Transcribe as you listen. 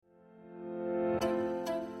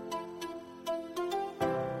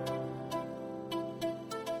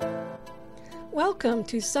Welcome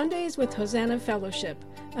to Sundays with Hosanna Fellowship,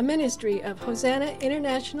 a ministry of Hosanna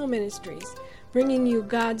International Ministries, bringing you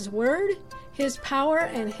God's Word, His power,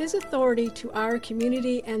 and His authority to our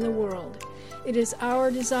community and the world. It is our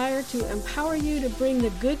desire to empower you to bring the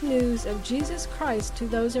good news of Jesus Christ to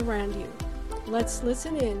those around you. Let's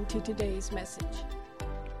listen in to today's message.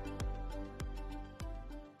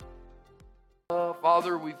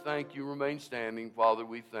 Father, we thank you. Remain standing. Father,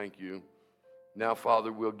 we thank you. Now,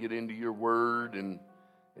 Father, we'll get into your word, and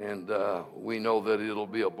we know that it'll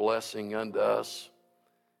be a blessing unto us.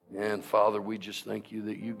 And, Father, we just thank you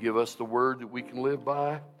that you give us the word that we can live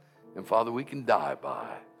by, and, Father, we can die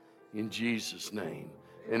by. In Jesus' name.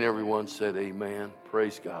 And everyone said amen.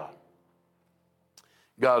 Praise God.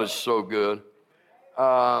 God is so good.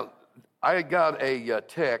 I got a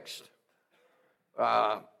text.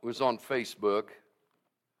 It was on Facebook.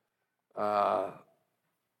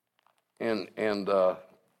 And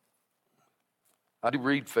I do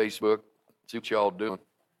read Facebook, see what y'all doing.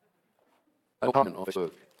 I don't comment on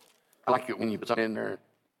Facebook. I like it when you put something in there and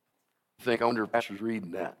think, I wonder if pastor's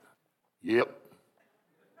reading that. Yep.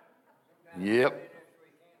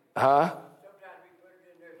 Huh?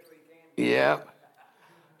 Yeah.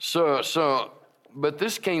 So, but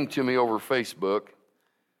this came to me over Facebook,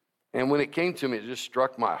 and when it came to me, it just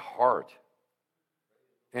struck my heart.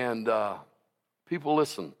 And people,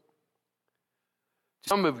 listen.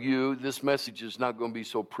 Some of you, this message is not going to be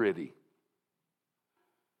so pretty.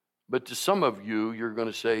 But to some of you, you're going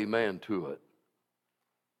to say amen to it.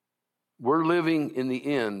 We're living in the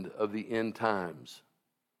end of the end times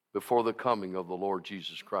before the coming of the Lord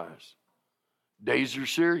Jesus Christ. Days are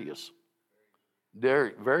serious.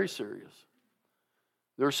 They're very serious.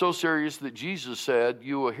 They're so serious that Jesus said,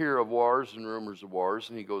 you will hear of wars and rumors of wars,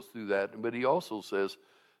 and he goes through that. But he also says,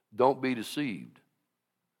 don't be deceived.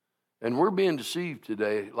 And we're being deceived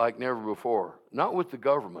today like never before. Not with the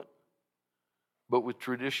government, but with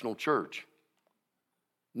traditional church.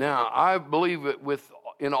 Now, I believe it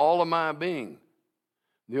in all of my being.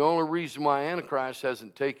 The only reason why Antichrist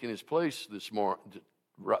hasn't taken his place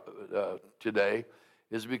today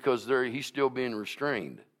is because he's still being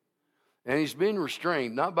restrained. And he's being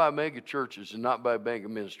restrained not by mega churches and not by mega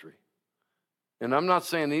ministry. And I'm not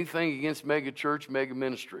saying anything against mega church, mega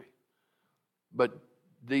ministry. But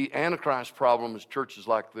the Antichrist problem is churches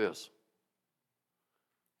like this,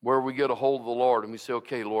 where we get a hold of the Lord and we say,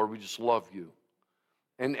 okay, Lord, we just love you.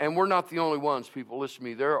 And we're not the only ones, people. Listen to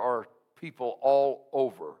me. There are people all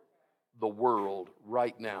over the world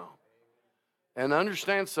right now. And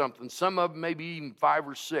understand something. Some of them maybe even 5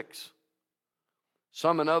 or 6.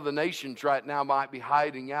 Some in other nations right now might be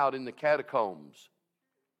hiding out in the catacombs.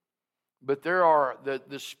 But there are,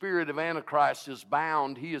 the spirit of Antichrist is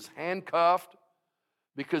bound. He is handcuffed.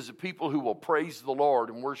 Because the people who will praise the Lord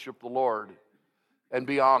and worship the Lord and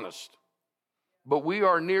be honest. But we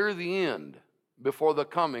are near the end before the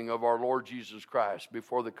coming of our Lord Jesus Christ,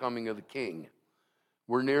 before the coming of the King.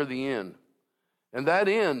 We're near the end. And that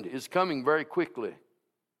end is coming very quickly.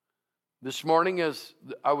 This morning as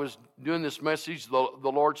I was doing this message, the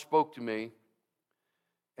Lord spoke to me.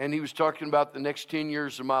 And he was talking about the next 10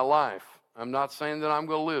 years of my life. I'm not saying that I'm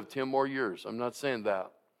going to live 10 more years. I'm not saying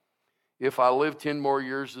that. If I live 10 more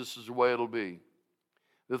years, this is the way it'll be.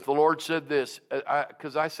 If the Lord said this,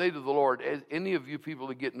 because I say to the Lord, any of you people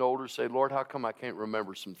that are getting older say, Lord, how come I can't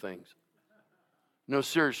remember some things? No,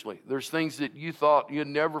 seriously. There's things that you thought you'd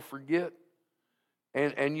never forget,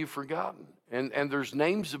 and you've forgotten. And there's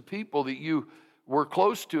names of people that you were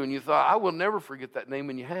close to, and you thought, I will never forget that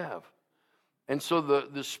name, and you have. And so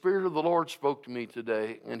the Spirit of the Lord spoke to me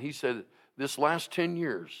today, and he said, this last 10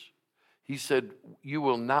 years, he said, you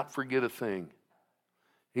will not forget a thing.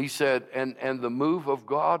 He said, and the move of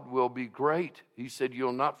God will be great. He said,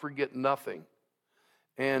 you'll not forget nothing.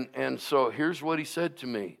 And so here's what he said to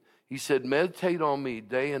me. He said, meditate on me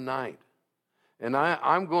day and night. And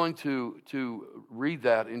I'm going to read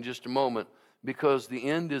that in just a moment because the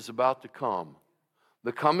end is about to come.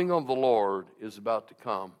 The coming of the Lord is about to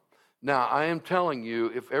come. Now, I am telling you,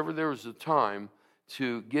 if ever there was a time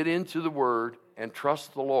to get into the Word and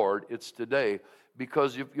trust the Lord, it's today.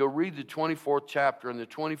 Because if you'll read the 24th chapter and the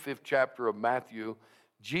 25th chapter of Matthew,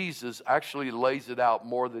 Jesus actually lays it out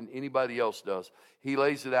more than anybody else does. He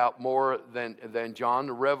lays it out more than John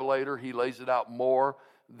the Revelator. He lays it out more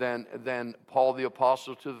than Paul the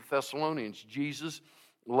Apostle to the Thessalonians. Jesus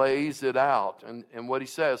lays it out. And what he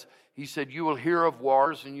said, you will hear of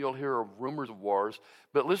wars and you'll hear of rumors of wars.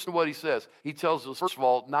 But listen to what he says. He tells us, first of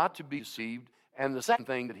all, not to be deceived. And the second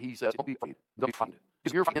thing that he says, don't be afraid.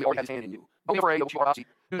 You're afraid, already has his hand in you. Don't be afraid of what you are.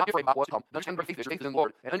 Do not be afraid about what's come. Understand by faith in the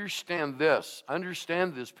Lord. And understand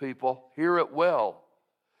this, people. Hear it well.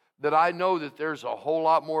 That I know that there's a whole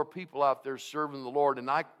lot more people out there serving the Lord, and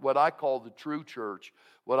what I call the true church,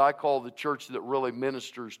 what I call the church that really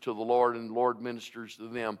ministers to the Lord and the Lord ministers to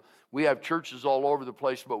them. We have churches all over the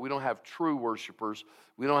place, but we don't have true worshipers.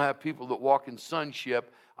 We don't have people that walk in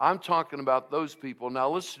sonship. I'm talking about those people. Now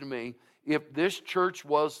listen to me. If this church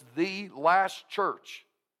was the last church,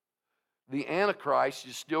 the Antichrist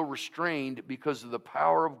is still restrained because of the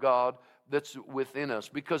power of God that's within us.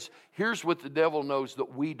 Because here's what the devil knows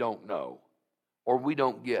that we don't know or we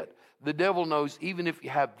don't get. The devil knows even if you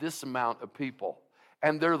have this amount of people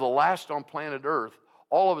and they're the last on planet Earth,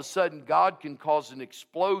 all of a sudden God can cause an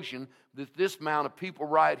explosion that this amount of people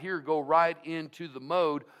right here go right into the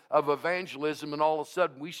mode of evangelism, and all of a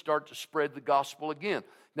sudden we start to spread the gospel again.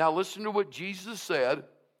 Now listen to what Jesus said.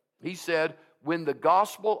 He said, when the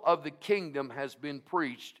gospel of the kingdom has been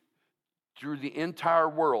preached through the entire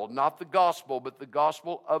world, not the gospel, but the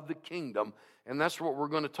gospel of the kingdom. And that's what we're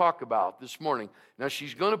going to talk about this morning. Now,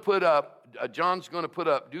 she's going to put up, John's going to put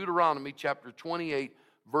up Deuteronomy chapter 28,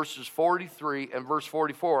 verses 43 and verse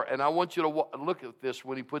 44. And I want you to look at this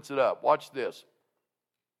when he puts it up. Watch this.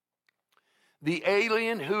 The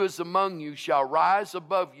alien who is among you shall rise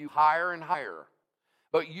above you higher and higher,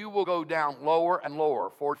 but you will go down lower and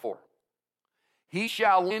lower. 44. He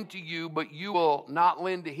shall lend to you, but you will not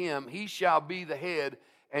lend to him. He shall be the head,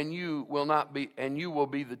 and you will not be, and you will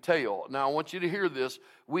be the tail. Now, I want you to hear this.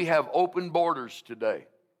 We have open borders today.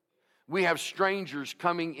 We have strangers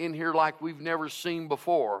coming in here like we've never seen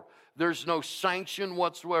before. There's no sanction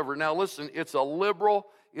whatsoever. Now, listen, it's a liberal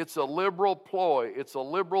ploy. It's a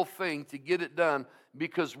liberal thing to get it done,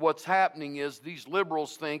 because what's happening is these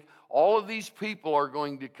liberals think all of these people are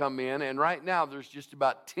going to come in, and right now there's just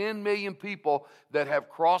about 10 million people that have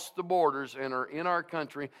crossed the borders and are in our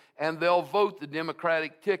country, and they'll vote the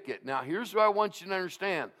Democratic ticket. Now, here's what I want you to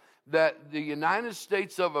understand, that the United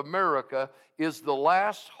States of America is the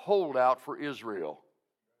last holdout for Israel.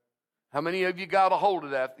 How many of you got a hold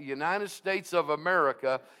of that? The United States of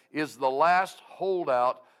America is the last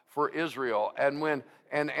holdout for Israel.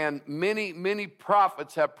 And many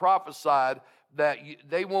prophets have prophesied that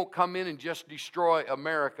they won't come in and just destroy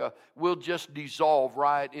America. We'll just dissolve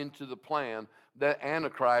right into the plan that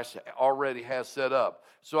Antichrist already has set up.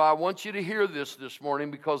 So I want you to hear this morning,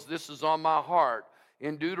 because this is on my heart.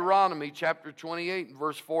 In Deuteronomy chapter 28 and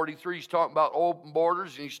verse 43, he's talking about open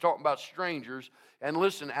borders and he's talking about strangers. And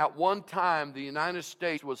listen, at one time, the United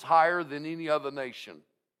States was higher than any other nation.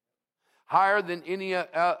 Higher than any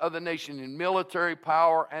other nation in military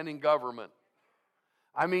power and in government.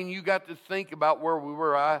 I mean, you got to think about where we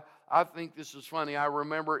were. I think this is funny. I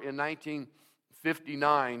remember in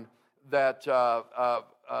 1959 that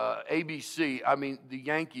ABC, the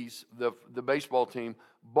Yankees, the baseball team,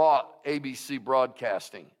 bought ABC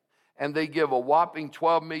Broadcasting. And they give a whopping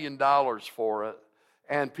 $12 million for it.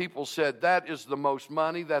 And people said, that is the most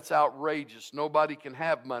money. That's outrageous. Nobody can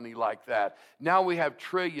have money like that. Now we have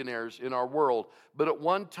trillionaires in our world. But at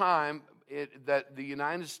one time, that the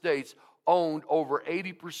United States owned over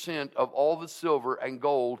 80% of all the silver and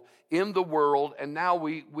gold in the world. And now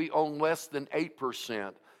we own less than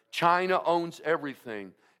 8%. China owns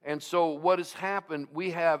everything. And so what has happened,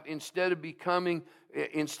 we have, instead of being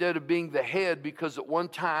the head, because at one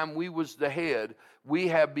time we was the head, we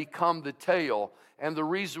have become the tail. And the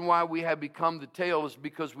reason why we have become the tail is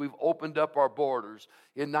because we've opened up our borders.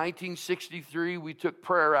 In 1963, we took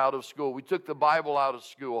prayer out of school. We took the Bible out of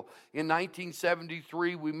school. In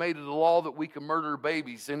 1973, we made it a law that we could murder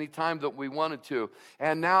babies anytime that we wanted to.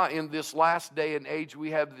 And now in this last day and age,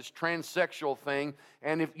 we have this transsexual thing.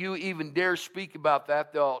 And if you even dare speak about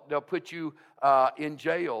that, they'll put you in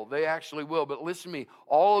jail. They actually will. But listen to me.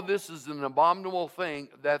 All of this is an abominable thing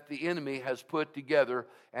that the enemy has put together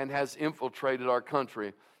and has infiltrated our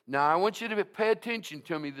country. Now, I want you to pay attention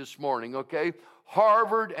to me this morning, okay?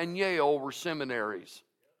 Harvard and Yale were seminaries.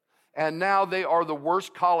 And now they are the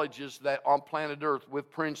worst colleges that on planet Earth with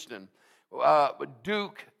Princeton.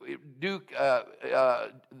 Duke, the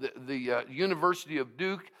University of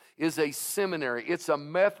Duke is a seminary. It's a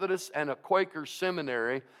Methodist and a Quaker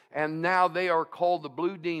seminary, and now they are called the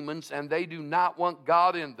Blue Demons, and they do not want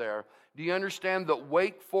God in there. Do you understand that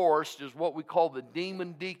Wake Forest is what we call the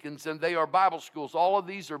Demon Deacons, and they are Bible schools. All of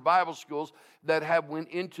these are Bible schools that have went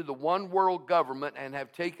into the one world government and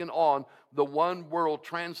have taken on the one world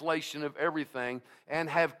translation of everything and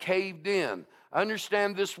have caved in.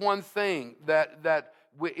 Understand this one thing, that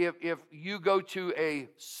if you go to a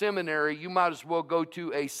seminary, you might as well go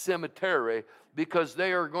to a cemetery, because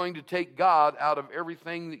they are going to take God out of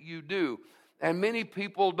everything that you do. And many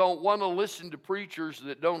people don't want to listen to preachers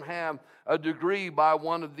that don't have a degree by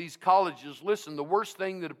one of these colleges. Listen, the worst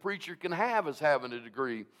thing that a preacher can have is having a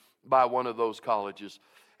degree by one of those colleges.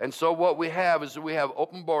 And so what we have is that we have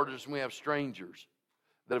open borders and we have strangers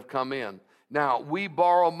that have come in. Now, we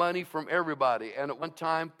borrow money from everybody. And at one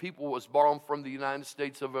time, people was borrowing from the United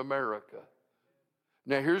States of America.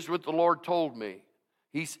 Now, here's what the Lord told me.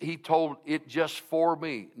 He told it just for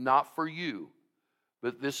me, not for you.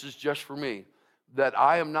 But this is just for me, that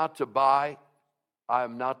I am not to buy, I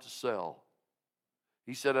am not to sell.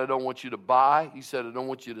 He said, I don't want you to buy. He said, I don't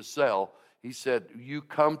want you to sell. He said, you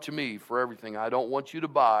come to me for everything. I don't want you to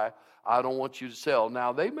buy. I don't want you to sell.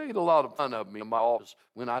 Now, they made a lot of fun of me in my office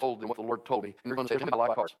when I told them what the Lord told me. And you're going to say, I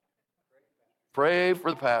like cars. Pray for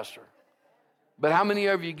the pastor. But how many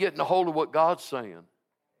of you getting a hold of what God's saying?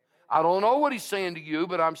 I don't know what he's saying to you,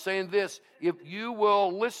 but I'm saying this. If you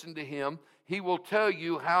will listen to him, he will tell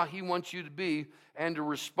you how he wants you to be and to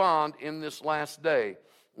respond in this last day.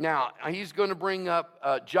 Now, he's going to bring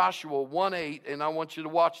up Joshua 1:8, and I want you to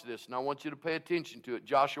watch this, and I want you to pay attention to it.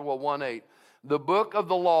 Joshua 1:8. The book of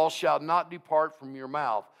the law shall not depart from your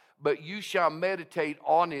mouth, but you shall meditate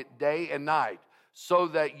on it day and night, so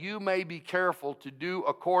that you may be careful to do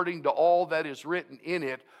according to all that is written in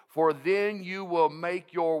it. For then you will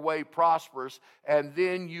make your way prosperous, and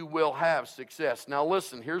then you will have success. Now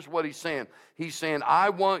listen, here's what he's saying. He's saying, I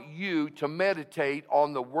want you to meditate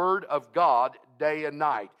on the Word of God day and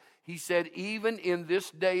night. He said, even in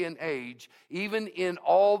this day and age, even in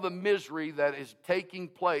all the misery that is taking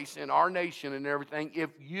place in our nation and everything, if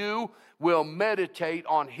you will meditate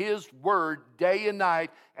on His Word day and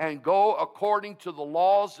night and go according to the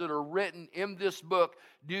laws that are written in this book,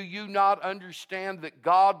 do you not understand that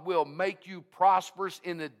God will make you prosperous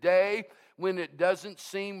in a day when it doesn't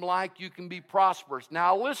seem like you can be prosperous?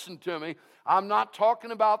 Now listen to me. I'm not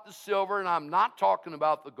talking about the silver and I'm not talking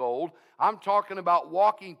about the gold. I'm talking about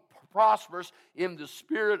walking prosperous in the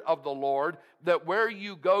Spirit of the Lord, that where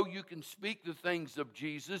you go, you can speak the things of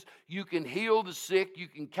Jesus, you can heal the sick, you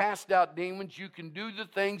can cast out demons, you can do the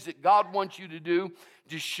things that God wants you to do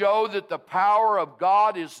to show that the power of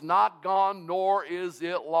God is not gone, nor is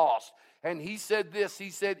it lost. And he said this, he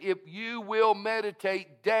said, if you will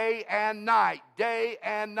meditate day and night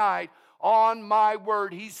on my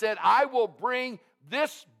word, he said, I will bring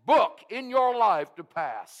this book in your life to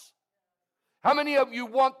pass. How many of you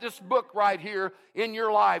want this book right here in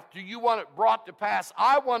your life? Do you want it brought to pass?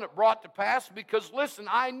 I want it brought to pass because, listen,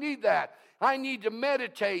 I need that. I need to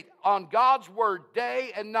meditate on God's word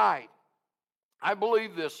day and night. I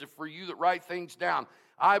believe this, if for you that write things down,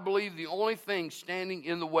 I believe the only thing standing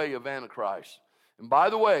in the way of Antichrist. And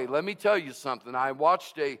by the way, let me tell you something. I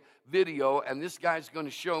watched a video, and this guy's going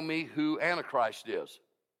to show me who Antichrist is.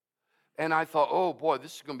 And I thought, oh, boy,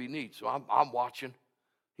 this is going to be neat. So I'm watching.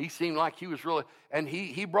 He seemed like he was really, and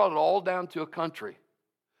he brought it all down to a country.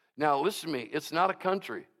 Now, listen to me. It's not a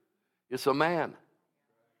country. It's a man.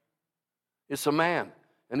 It's a man.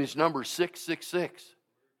 And his number is 666.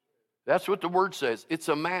 That's what the word says. It's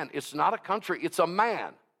a man. It's not a country. It's a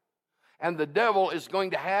man. And the devil is going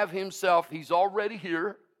to have himself. He's already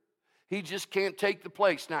here. He just can't take the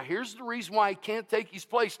place. Now, here's the reason why he can't take his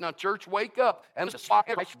place. Now, church, wake up. And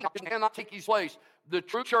the cannot take his place. The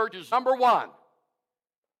true church is number one.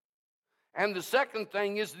 And the second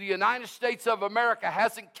thing is the United States of America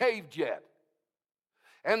hasn't caved yet.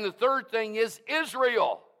 And the third thing is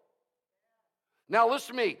Israel. Now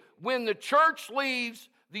listen to me. When the church leaves,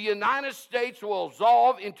 the United States will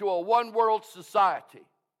dissolve into a one-world society.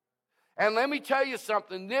 And let me tell you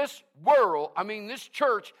something. This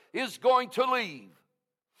church is going to leave.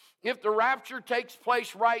 If the rapture takes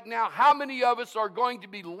place right now, how many of us are going to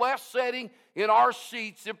be left sitting in our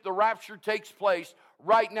seats if the rapture takes place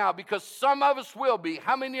right now? Because some of us will be.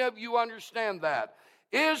 How many of you understand that?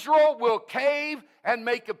 Israel will cave and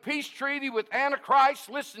make a peace treaty with Antichrist.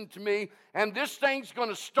 Listen to me. And this thing's going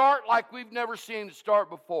to start like we've never seen it start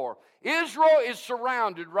before. Israel is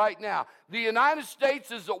surrounded right now. The United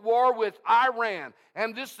States is at war with Iran.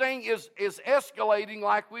 And this thing is escalating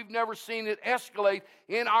like we've never seen it escalate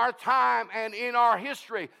in our time and in our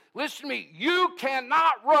history. Listen to me. You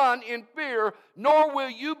cannot run in fear, nor will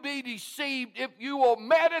you be deceived if you will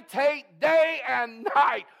meditate day and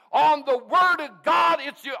night on the Word of God.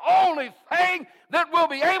 It's the only thing that we'll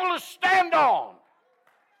be able to stand on.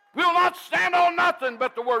 We'll not stand on nothing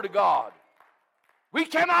but the Word of God. We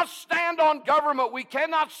cannot stand on government. We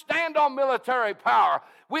cannot stand on military power.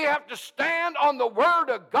 We have to stand on the Word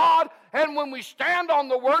of God. And when we stand on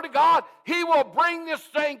the Word of God, He will bring this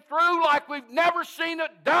thing through like we've never seen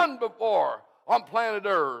it done before on planet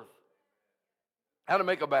Earth. How to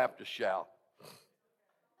make a Baptist shout.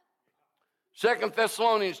 2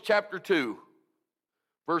 Thessalonians chapter 2,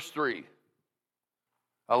 verse 3.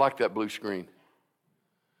 I like that blue screen.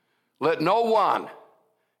 Let no one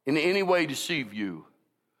in any way deceive you,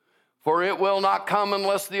 for it will not come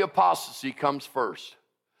unless the apostasy comes first,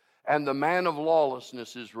 and the man of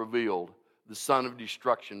lawlessness is revealed, the son of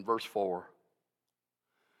destruction. Verse 4.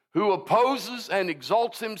 Who opposes and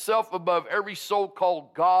exalts himself above every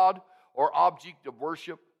so-called God or object of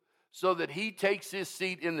worship, so that he takes his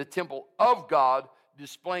seat in the temple of God,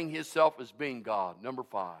 displaying himself as being God. Number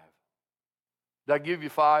 5. Did I give you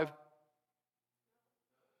 5?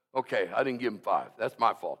 Okay, I didn't give him 5. That's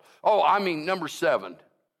my fault. Oh, I mean number 7.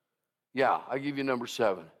 Yeah, I give you number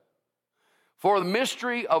 7. For the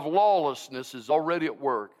mystery of lawlessness is already at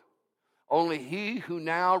work. Only he who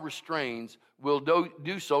now restrains will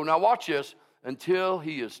do so. Now watch this. Until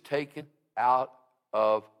he is taken out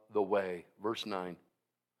of the way. Verse 9.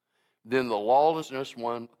 Then the lawless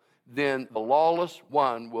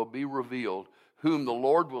one will be revealed, whom the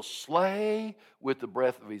Lord will slay with the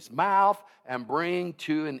breath of his mouth and bring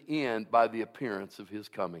to an end by the appearance of his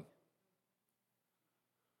coming.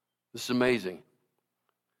 This is amazing.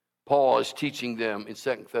 Paul is teaching them in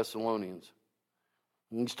 2 Thessalonians.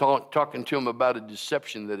 He's talking to them about a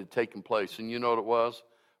deception that had taken place. And you know what it was?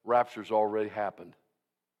 Rapture's already happened.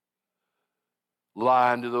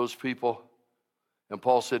 Lying to those people. And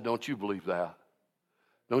Paul said, don't you believe that?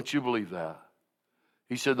 Don't you believe that?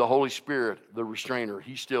 He said the Holy Spirit, the restrainer,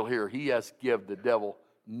 he's still here. He has to give the devil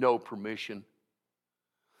no permission.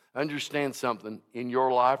 Understand something. In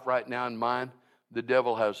your life right now and mine, the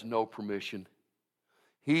devil has no permission.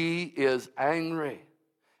 He is angry.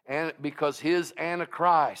 And because his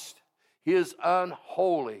Antichrist, his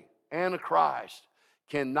unholy Antichrist,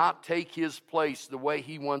 cannot take his place the way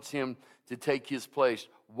he wants him to take his place.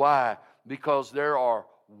 Why? Because there are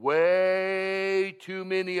way too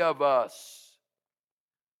many of us.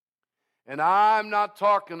 And I'm not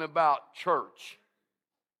talking about church.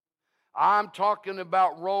 I'm talking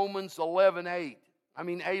about Romans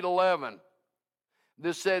 8:11.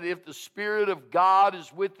 This said, if the Spirit of God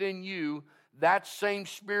is within you, that same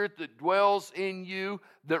Spirit that dwells in you,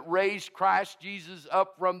 that raised Christ Jesus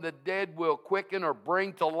up from the dead, will quicken or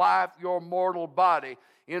bring to life your mortal body.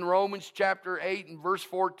 In Romans chapter 8 and verse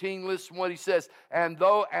 14, listen what he says. And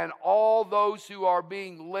all those who are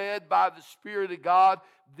being led by the Spirit of God,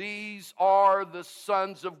 these are the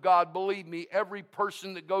sons of God. Believe me, every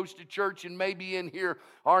person that goes to church and maybe in here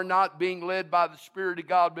are not being led by the Spirit of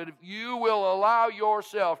God. But if you will allow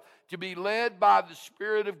yourself to be led by the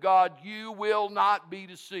Spirit of God, you will not be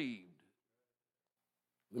deceived.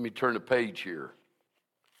 Let me turn the page here.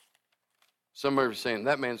 Some of you are saying,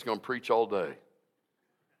 that man's going to preach all day.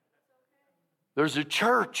 There's a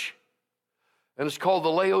church, and it's called the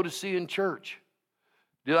Laodicean church.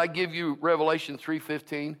 Did I give you Revelation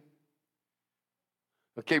 3:15?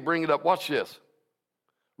 Okay, bring it up. Watch this.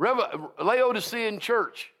 Laodicean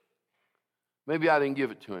church. Maybe I didn't give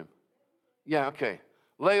it to him. Yeah, okay.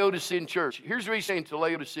 Laodicean church. Here's what he's saying to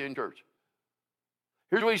Laodicean church.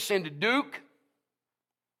 Here's what he's saying to Duke.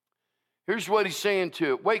 Here's what he's saying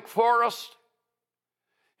to Wake Forest.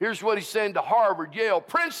 Here's what he's saying to Harvard, Yale,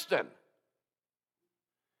 Princeton.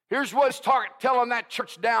 Here's what he's telling that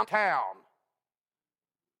church downtown.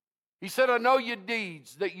 He said, I know your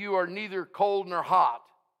deeds, that you are neither cold nor hot.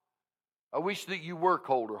 I wish that you were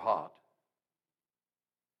cold or hot.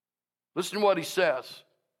 Listen to what he says.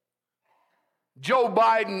 Joe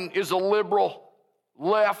Biden is a liberal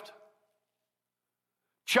left.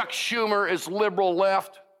 Chuck Schumer is liberal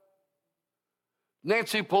left.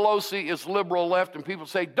 Nancy Pelosi is liberal left. And people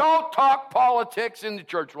say, don't talk politics in the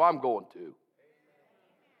church. Well, I'm going to.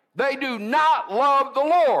 They do not love the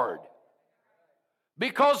Lord.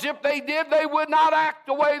 Because if they did, they would not act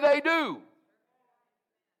the way they do.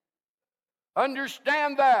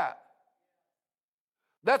 Understand that.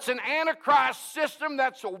 That's an Antichrist system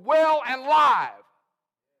that's well and live.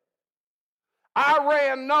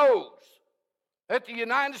 Iran knows that the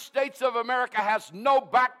United States of America has no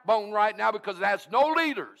backbone right now because it has no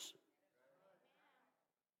leaders.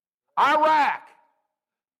 Iraq,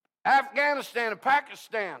 Afghanistan and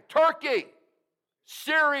Pakistan, Turkey,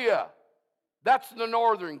 Syria, that's the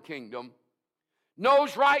northern kingdom,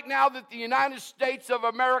 knows right now that the United States of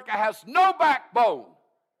America has no backbone,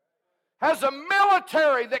 has a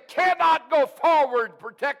military that cannot go forward,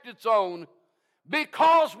 protect its own,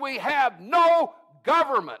 because we have no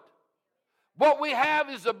government. What we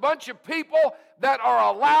have is a bunch of people that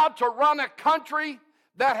are allowed to run a country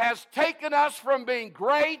that has taken us from being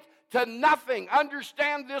great to nothing.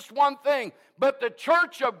 Understand this one thing. But the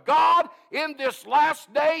church of God in this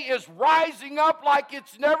last day is rising up like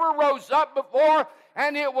it's never rose up before,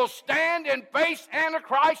 and it will stand and face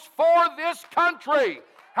Antichrist for this country.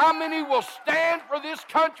 How many will stand for this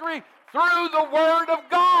country through the Word of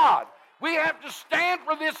God? We have to stand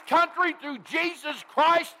for this country through Jesus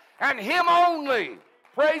Christ and Him only.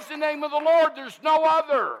 Praise the name of the Lord. There's no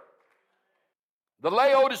other. The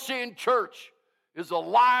Laodicean church is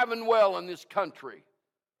alive and well in this country.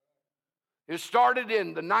 It started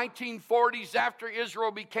in the 1940s after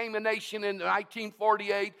Israel became a nation. In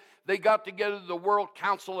 1948, they got together the World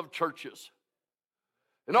Council of Churches.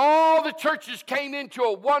 And all the churches came into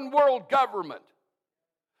a one world government.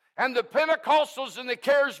 And the Pentecostals and the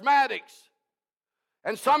Charismatics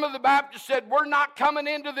and some of the Baptists said, we're not coming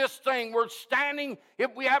into this thing. We're standing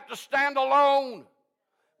if we have to stand alone.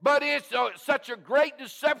 But it's such a great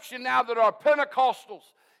deception now that our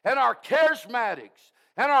Pentecostals and our Charismatics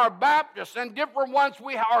and our Baptists and different ones,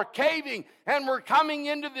 we are caving and we're coming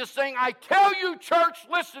into this thing. I tell you, church,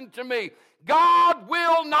 listen to me. God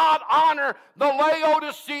will not honor the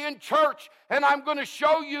Laodicean church. And I'm going to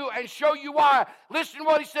show you why. Listen to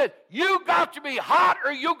what he said. You got to be hot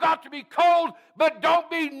or you got to be cold, but don't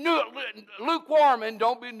be lukewarm and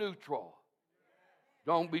don't be neutral.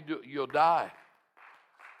 You'll die.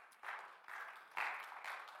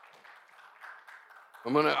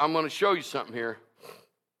 I'm going to show you something here.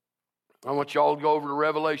 I want you all to go over to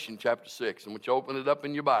Revelation chapter 6. I want you to open it up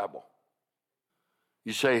in your Bible.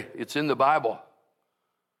 You say, it's in the Bible.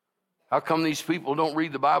 How come these people don't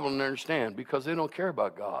read the Bible and understand? Because they don't care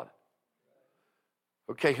about God.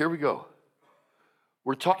 Okay, here we go.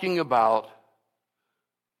 We're talking about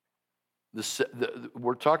the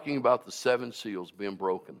seven seals being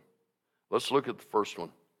broken. Let's look at the first one.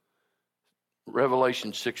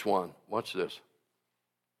 Revelation 6:1. Watch this.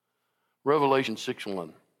 Revelation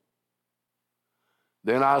 6:1.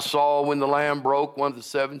 Then I saw when the Lamb broke one of the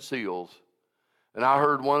seven seals, and I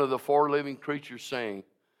heard one of the four living creatures saying,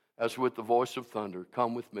 as with the voice of thunder,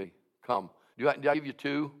 come with me, come. Did I give you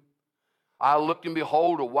two? I looked and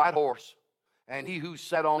behold a white horse, and he who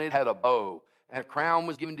sat on it had a bow, and a crown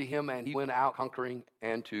was given to him, and he went out conquering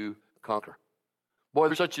and to conquer. Boy,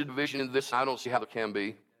 there's such a division in this, I don't see how there can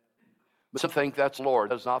be. But some think that's the Lord.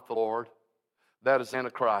 That is not the Lord. That is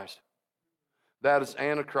Antichrist. That is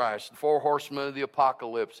Antichrist, the four horsemen of the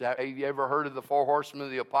apocalypse. Have you ever heard of the four horsemen of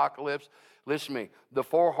the apocalypse? Listen to me. The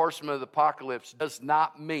four horsemen of the apocalypse does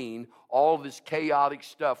not mean all this chaotic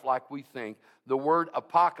stuff like we think. The word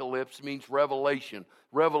apocalypse means revelation.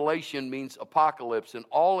 Revelation means apocalypse. And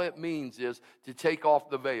all it means is to take off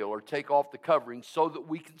the veil or take off the covering so that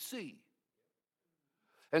we can see.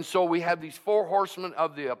 And so we have these four horsemen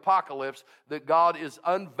of the apocalypse that God is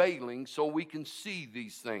unveiling so we can see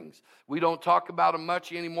these things. We don't talk about them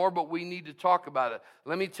much anymore, but we need to talk about it.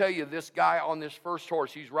 Let me tell you, this guy on this first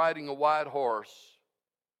horse, he's riding a white horse.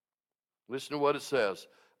 Listen to what it says.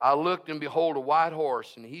 I looked and behold a white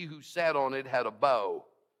horse, and he who sat on it had a bow.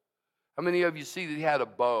 How many of you see that he had a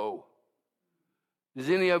bow? Does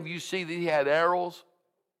any of you see that he had arrows?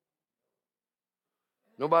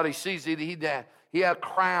 Nobody sees it. He had a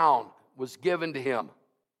crown was given to him.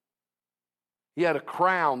 He had a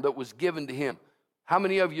crown that was given to him. How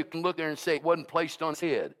many of you can look there and say it wasn't placed on his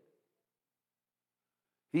head?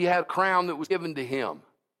 He had a crown that was given to him.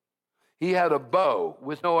 He had a bow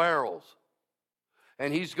with no arrows.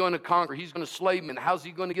 And he's going to conquer. He's going to slay men. How's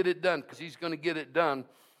he going to get it done? Because he's going to get it done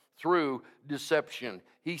through deception.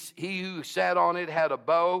 He who sat on it had a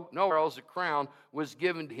bow, no arrows, a crown was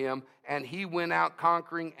given to him, and he went out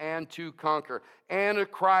conquering and to conquer.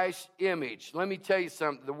 Antichrist image. Let me tell you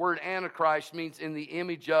something. The word Antichrist means in the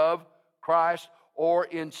image of Christ or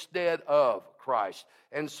instead of Christ.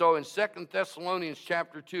 And so in 2 Thessalonians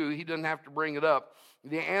chapter 2, he doesn't have to bring it up.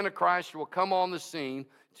 The Antichrist will come on the scene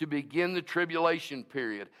to begin the tribulation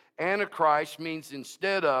period. Antichrist means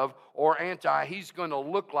instead of or anti. He's going to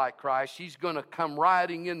look like Christ. He's going to come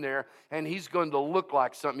riding in there, and he's going to look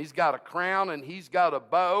like something. He's got a crown, and he's got a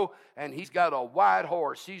bow, and he's got a white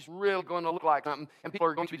horse. He's really going to look like something, and people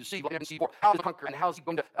are going to be deceived. How's he conquer, and how's he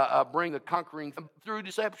going to bring the conquering through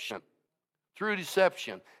deception? Through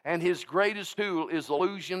deception. And his greatest tool is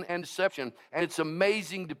illusion and deception. And it's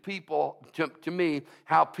amazing to people, to me,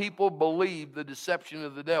 how people believe the deception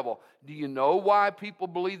of the devil. Do you know why people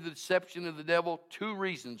believe the deception of the devil? Two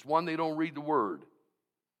reasons. One, they don't read the word.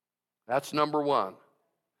 That's number one.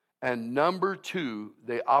 And number two,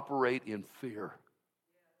 they operate in fear.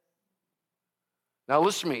 Now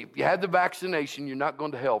listen to me. If you had the vaccination, you're not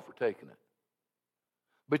going to hell for taking it.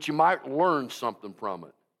 But you might learn something from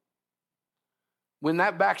it. When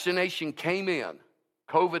that vaccination came in,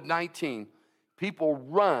 COVID-19, people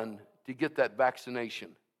run to get that vaccination.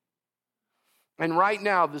 And right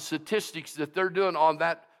now, the statistics that they're doing on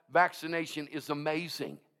that vaccination is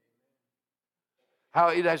amazing. How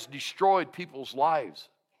it has destroyed people's lives.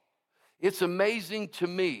 It's amazing to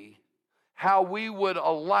me how we would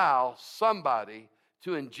allow somebody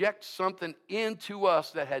to inject something into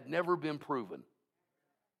us that had never been proven.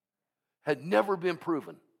 Had never been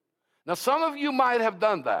proven. Now, some of you might have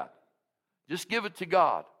done that. Just give it to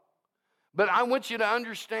God. But I want you to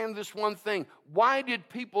understand this one thing. Why did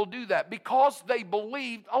people do that? Because they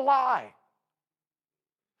believed a lie.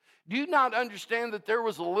 Do you not understand that there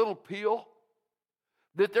was a little pill?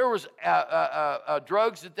 That there was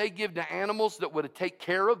drugs that they give to animals that would take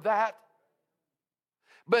care of that?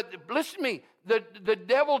 But listen to me. The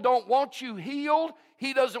devil don't want you healed.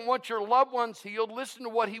 He doesn't want your loved ones healed. Listen to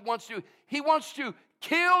what he wants to do. He wants to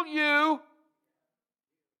kill you.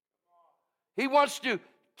 He wants to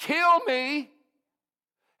kill me.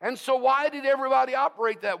 And so why did everybody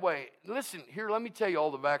operate that way? Listen, here, let me tell you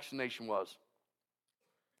all the vaccination was.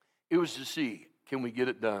 It was to see, can we get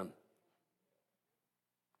it done?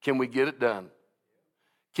 Can we get it done?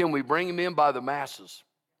 Can we bring him in by the masses?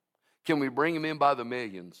 Can we bring him in by the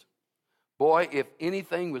millions? Boy, if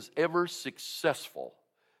anything was ever successful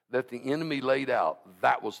that the enemy laid out,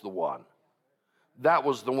 that was the one. That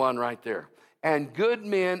was the one right there. And good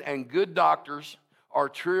men and good doctors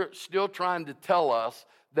are still trying to tell us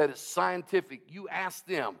that it's scientific. You ask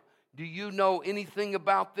them, do you know anything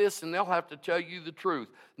about this? And they'll have to tell you the truth.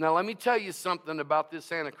 Now, let me tell you something about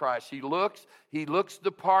this Antichrist. He looks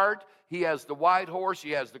the part. He has the white horse.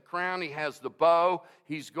 He has the crown. He has the bow.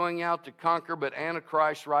 He's going out to conquer. But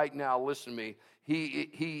Antichrist right now, listen to me,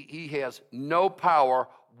 he has no power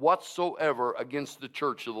whatsoever against the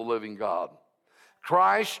church of the living God.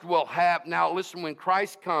 Christ will have, now listen, when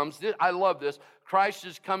Christ comes, I love this, Christ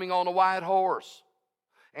is coming on a white horse.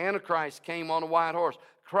 Antichrist came on a white horse.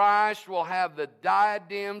 Christ will have the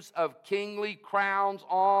diadems of kingly crowns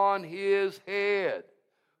on his head.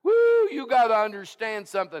 Woo, you got to understand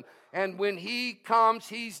something. And when he comes,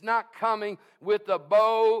 he's not coming with a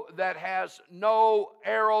bow that has no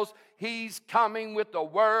arrows. He's coming with the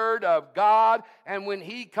Word of God. And when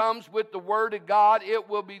he comes with the Word of God, it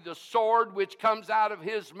will be the sword which comes out of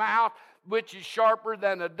his mouth, which is sharper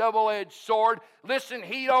than a double-edged sword. Listen,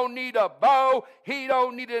 he don't need a bow. He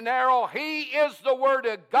don't need an arrow. He is the Word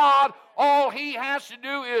of God. All he has to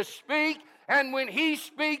do is speak. And when he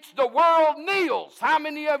speaks, the world kneels. How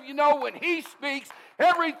many of you know when he speaks,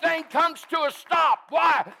 everything comes to a stop?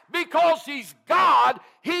 Why? Because he's God.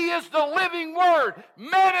 He is the living Word.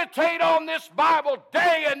 Meditate on this Bible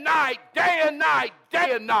day and night, day and night,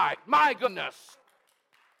 day and night. My goodness.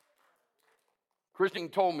 Christine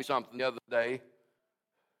told me something the other day,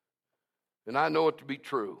 and I know it to be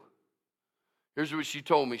true. Here's what she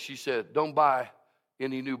told me. She said, don't buy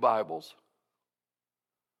any new Bibles.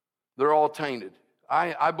 They're all tainted.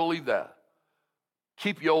 I believe that.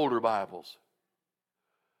 Keep your older Bibles.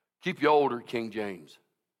 Keep your older King James.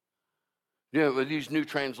 You know, with these new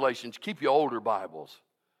translations, keep your older Bibles.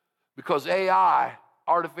 Because AI,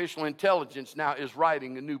 artificial intelligence, now is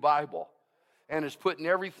writing a new Bible. And is putting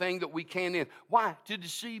everything that we can in. Why? To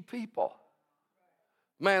deceive people.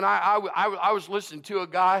 Man, I was listening to a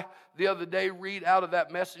guy the other day read out of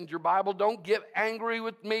that Messenger Bible. Don't get angry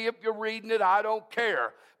with me if you're reading it. I don't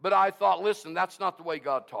care. But I thought, listen, that's not the way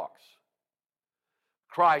God talks.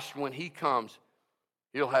 Christ, when he comes,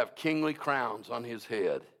 he'll have kingly crowns on his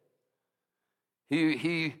head.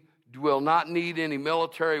 He will not need any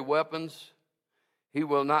military weapons. He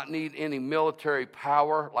will not need any military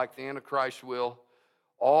power like the Antichrist will.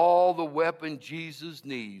 All the weapon Jesus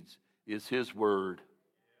needs is his word.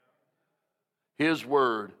 His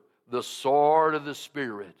word, the sword of the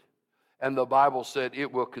Spirit. And the Bible said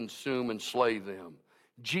it will consume and slay them.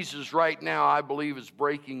 Jesus right now, I believe, is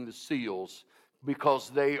breaking the seals because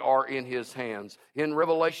they are in his hands. In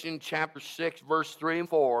Revelation chapter 6, verse 3 and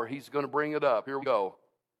 4, he's going to bring it up. Here we go.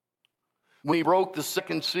 When he broke the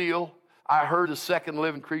second seal, I heard a second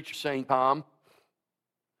living creature saying, come.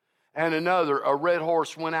 And another, a red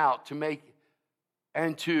horse went out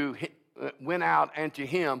and to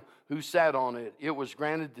him who sat on it, it was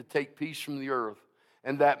granted to take peace from the earth,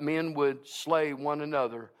 and that men would slay one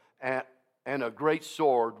another, and a great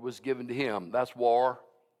sword was given to him. That's war.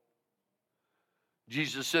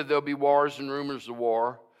 Jesus said there'll be wars and rumors of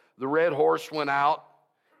war. The red horse went out.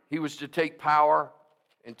 He was to take power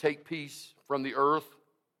and take peace from the earth.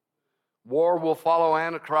 War will follow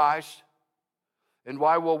Antichrist. And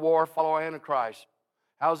why will war follow Antichrist?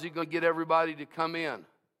 How's he going to get everybody to come in?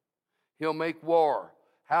 He'll make war.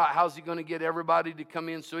 How's he going to get everybody to come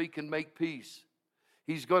in so he can make peace?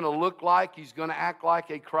 He's going to act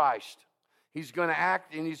like a Christ. He's going to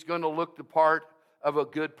act and he's going to look the part of a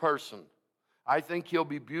good person. I think he'll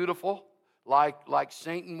be beautiful like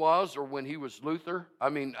Satan was, or when he was Lucifer.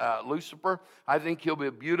 I think he'll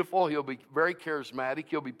be beautiful. He'll be very charismatic.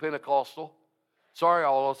 He'll be Pentecostal. Sorry,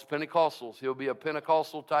 all us Pentecostals. He'll be a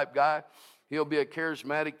Pentecostal type guy. He'll be a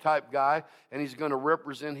charismatic type guy, and he's going to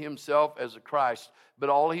represent himself as a Christ. But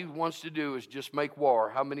all he wants to do is just make war.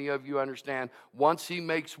 How many of you understand? Once he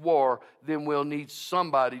makes war, then we'll need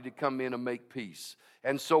somebody to come in and make peace.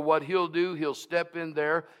 And so what he'll do, he'll step in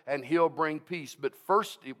there and he'll bring peace. But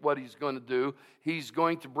first, what he's going to do, he's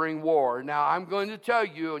going to bring war. Now, I'm going to tell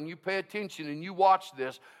you, and you pay attention and you watch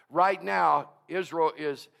this. Right now, Israel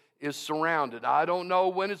is surrounded. I don't know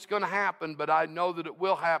when it's going to happen, but I know that it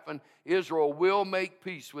will happen. Israel will make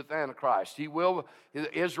peace with Antichrist.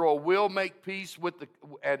 Israel will make peace with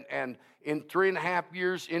and in 3.5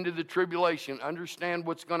 years into the tribulation, understand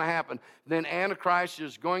what's going to happen. Then Antichrist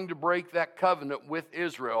is going to break that covenant with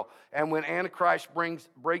Israel. And when Antichrist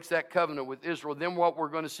breaks that covenant with Israel, then what we're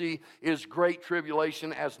going to see is great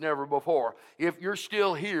tribulation as never before. If you're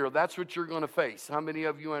still here, that's what you're going to face. How many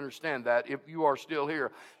of you understand that? If you are still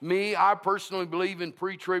here. Me, I personally believe in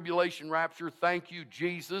pre-tribulation rapture. Thank you,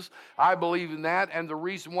 Jesus. I believe in that. And the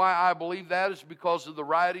reason why I believe that is because of the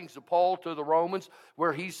writings of Paul to the Romans,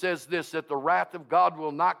 where he says this, that the wrath of God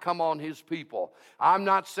will not come on his people. I'm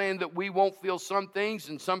not saying that we won't feel some things,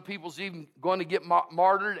 and some people's even going to get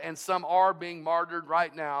martyred, and some are being martyred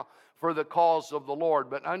right now for the cause of the Lord.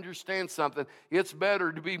 But understand something, it's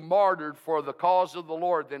better to be martyred for the cause of the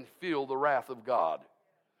Lord than feel the wrath of God.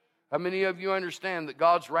 How many of you understand that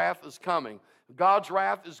God's wrath is coming? God's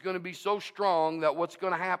wrath is going to be so strong that what's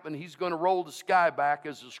going to happen, he's going to roll the sky back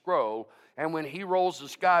as a scroll. And when he rolls the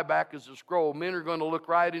sky back as a scroll, men are going to look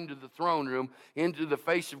right into the throne room, into the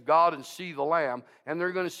face of God, and see the Lamb. And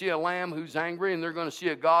they're going to see a Lamb who's angry, and they're going to see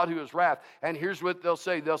a God who is wrath. And here's what they'll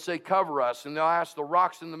say. They'll say, cover us. And they'll ask the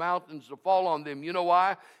rocks and the mountains to fall on them. You know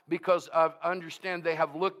why? Because I understand they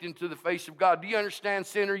have looked into the face of God. Do you understand,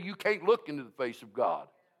 sinner? You can't look into the face of God.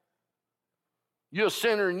 You're a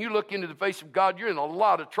sinner and you look into the face of God, you're in a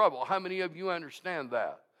lot of trouble. How many of you understand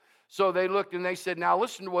that? So they looked and they said, now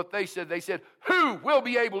listen to what they said. They said, who will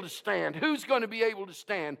be able to stand? Who's going to be able to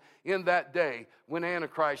stand in that day when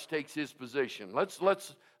Antichrist takes his position? Let's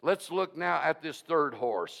look now at this third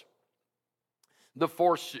horse. The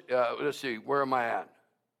fourth, let's see, where am I at?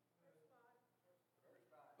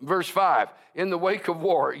 Verse 5, in the wake of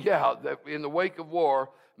war, in the wake of war,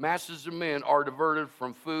 masses of men are diverted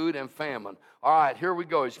from food and famine. All right, here we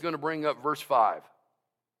go. He's going to bring up verse 5.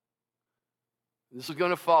 This is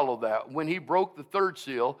going to follow that. When he broke the third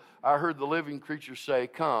seal, I heard the living creature say,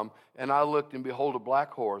 come. And I looked, and behold, a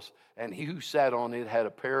black horse, and he who sat on it had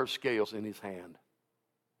a pair of scales in his hand.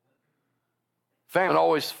 Famine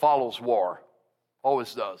always follows war.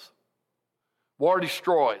 Always does. War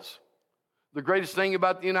destroys. The greatest thing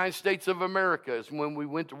about the United States of America is when we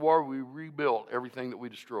went to war, we rebuilt everything that we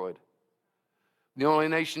destroyed. The only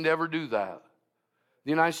nation to ever do that. The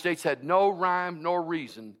United States had no rhyme nor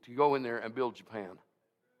reason to go in there and build Japan.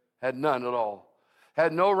 Had none at all.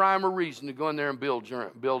 Had no rhyme or reason to go in there and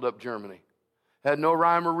build up Germany. Had no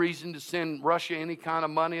rhyme or reason to send Russia any kind of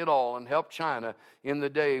money at all and help China in the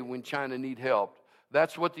day when China need help.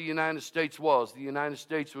 That's what the United States was. The United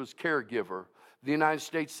States was caregiver. The United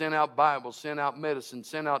States sent out Bibles, sent out medicine,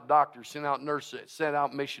 sent out doctors, sent out nurses, sent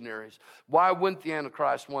out missionaries. Why wouldn't the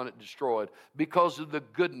Antichrist want it destroyed? Because of the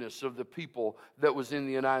goodness of the people that was in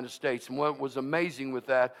the United States. And what was amazing with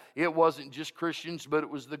that, it wasn't just Christians, but it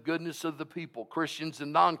was the goodness of the people, Christians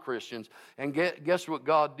and non-Christians. And guess what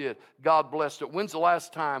God did? God blessed it. When's the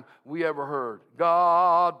last time we ever heard,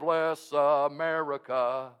 God bless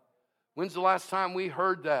America? When's the last time we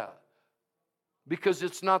heard that? Because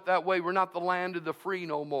it's not that way. We're not the land of the free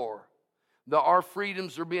no more. Our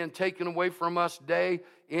freedoms are being taken away from us day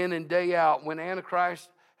in and day out. When Antichrist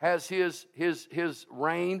has his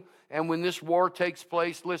reign, and when this war takes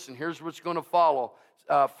place, listen, here's what's going to follow.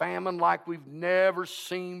 Famine like we've never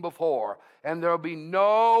seen before. And there'll be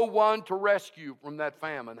no one to rescue from that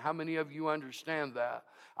famine. How many of you understand that?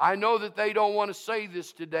 I know that they don't want to say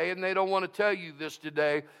this today, and they don't want to tell you this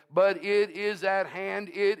today, but it is at hand.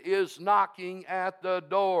 It is knocking at the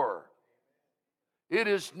door. It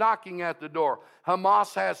is knocking at the door.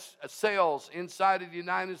 Hamas has cells inside of the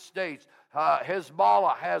United States.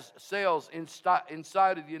 Hezbollah has cells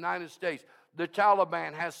inside of the United States. The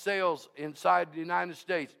Taliban has cells inside the United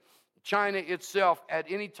States. China itself, at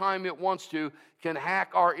any time it wants to, can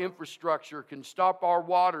hack our infrastructure, can stop our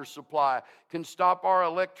water supply, can stop our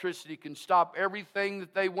electricity, can stop everything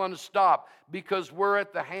that they want to stop because we're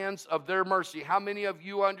at the hands of their mercy. How many of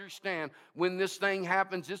you understand when this thing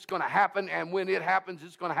happens, it's going to happen, and when it happens,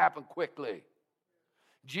 it's going to happen quickly?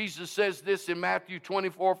 Jesus says this in Matthew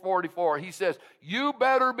 24:44. He says, you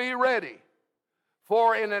better be ready.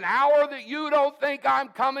 For in an hour that you don't think I'm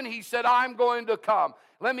coming, he said, I'm going to come.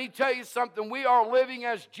 Let me tell you something. We are living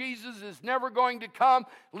as Jesus is never going to come.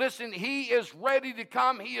 Listen, he is ready to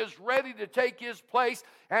come. He is ready to take his place.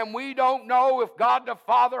 And we don't know if God the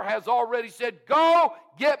Father has already said, go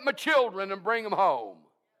get my children and bring them home.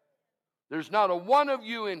 There's not a one of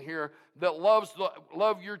you in here that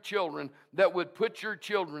love your children that would put your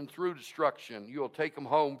children through destruction. You'll take them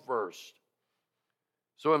home first.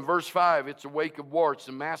 So in verse 5, it's a wake of war. It's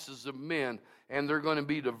the masses of men, and they're going to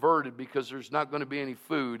be diverted because there's not going to be any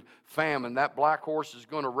food, famine. That black horse is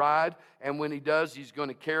going to ride, and when he does, he's going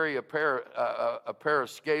to carry a pair of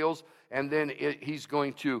scales, and then he's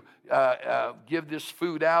going to give this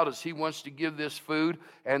food out as he wants to give this food.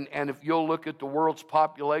 And if you'll look at the world's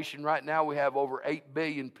population right now, we have over 8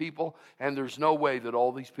 billion people, and there's no way that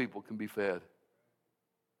all these people can be fed.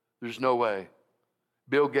 There's no way.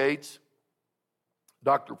 Bill Gates,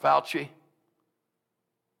 Dr. Fauci,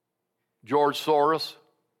 George Soros,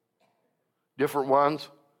 different ones,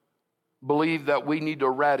 believe that we need to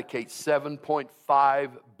eradicate 7.5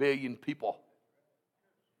 billion people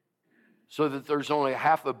so that there's only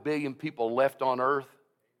 500 million people left on earth.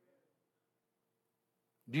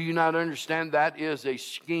 Do you not understand that is a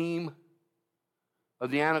scheme of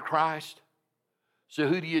the Antichrist? So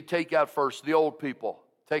who do you take out first? The old people.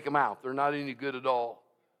 Take them out. They're not any good at all.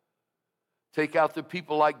 Take out the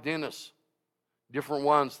people like Dennis, different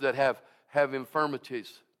ones that have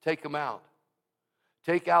infirmities. Take them out.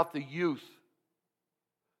 Take out the youth.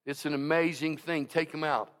 It's an amazing thing. Take them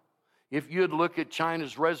out. If you'd look at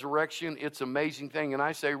China's resurrection, it's an amazing thing. And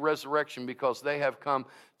I say resurrection because they have come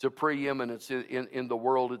to preeminence in the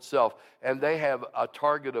world itself. And they have a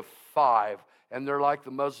target of 5. And they're like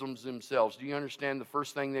the Muslims themselves. Do you understand? The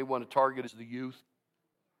first thing they want to target is the youth.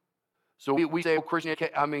 So we say, Christian,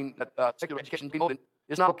 secular education people,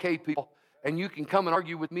 it's not okay, people. And you can come and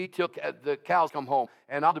argue with me till the cows come home.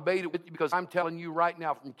 And I'll debate it with you because I'm telling you right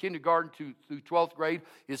now, from kindergarten through 12th grade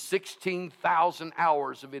is 16,000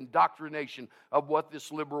 hours of indoctrination of what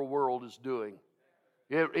this liberal world is doing.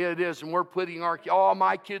 It is, and we're putting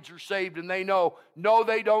my kids are saved, and they know. No,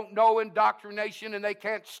 they don't know indoctrination, and they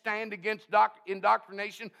can't stand against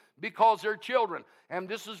indoctrination because they're children. And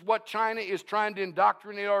this is what China is trying to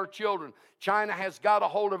indoctrinate our children. China has got a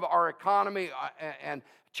hold of our economy, and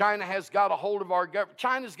China has got a hold of our government.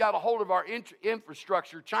 China's got a hold of our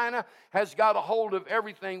infrastructure. China has got a hold of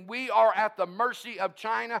everything. We are at the mercy of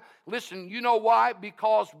China. Listen, you know why?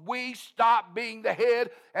 Because we stopped being the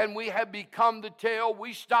head and we have become the tail.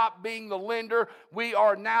 We stopped being the lender. We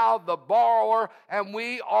are now the borrower, and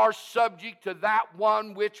we are subject to that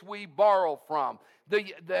one which we borrow from.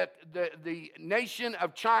 The nation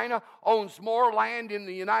of China owns more land in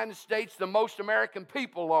the United States than most American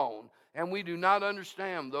people own. And we do not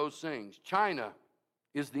understand those things. China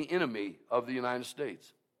is the enemy of the United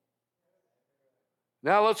States.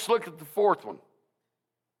 Now let's look at the fourth one.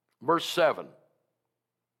 Verse 7.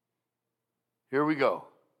 Here we go.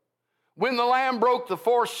 When the Lamb broke the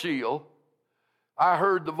fourth seal, I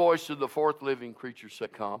heard the voice of the fourth living creature say,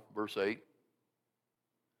 come. Verse 8.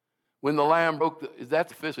 When the Lamb broke is that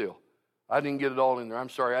the fifth seal? I didn't get it all in there. I'm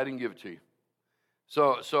sorry, I didn't give it to you.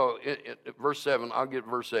 So verse 7, I'll get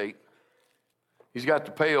verse 8. He's got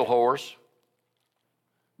the pale horse.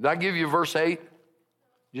 Did I give you verse 8?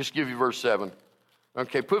 Just give you verse 7.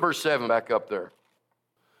 Okay, put verse 7 back up there.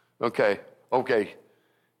 Okay.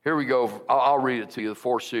 Here we go. I'll read it to you. The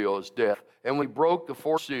fourth seal is death. And when he broke the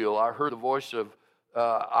fourth seal, I heard the voice of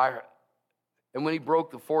And when he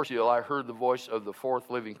broke the fourth seal, I heard the voice of the fourth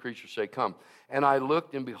living creature say, come. And I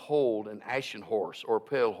looked, and behold, an ashen horse, or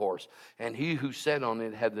pale horse. And he who sat on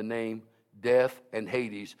it had the name Death, and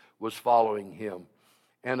Hades was following him.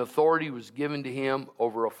 And authority was given to him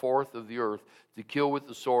over a fourth of the earth to kill with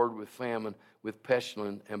the sword, with famine, with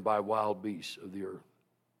pestilence, and by wild beasts of the earth.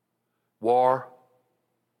 War,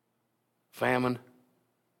 famine,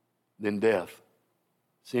 then death.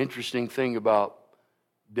 It's the interesting thing about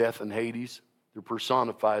death and Hades. They're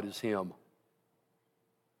personified as him.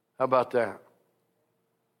 How about that?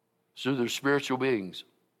 So they're spiritual beings.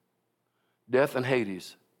 Death and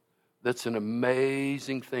Hades. That's an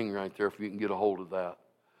amazing thing right there if you can get a hold of that.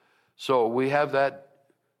 So we have that,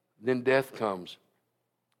 then death comes.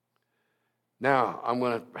 Now, I'm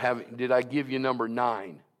going to have, did I give you number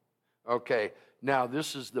 9? Okay. Now,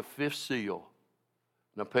 this is the 5th seal.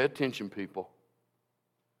 Now, pay attention, people.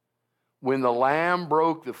 When the Lamb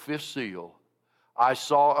broke the 5th seal, I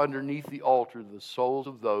saw underneath the altar the souls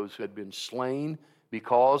of those who had been slain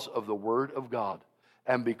because of the word of God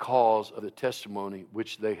and because of the testimony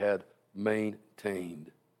which they had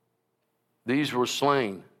maintained. These were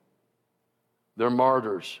slain. They're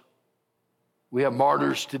martyrs. We have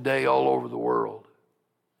martyrs today all over the world.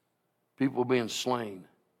 People being slain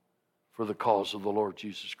for the cause of the Lord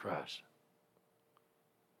Jesus Christ.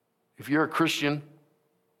 If you're a Christian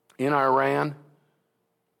in Iran,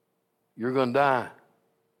 you're going to die.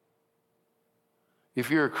 If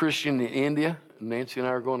you're a Christian in India, Nancy and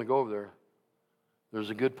I are going to go over there, there's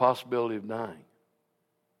a good possibility of dying.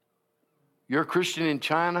 You're a Christian in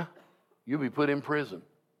China, you'll be put in prison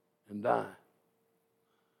and die.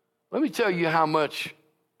 Let me tell you how much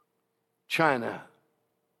China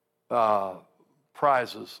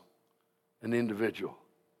prizes an individual.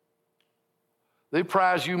 They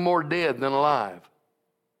prize you more dead than alive.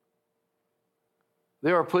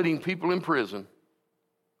 They are putting people in prison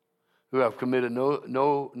who have committed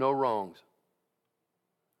no wrongs.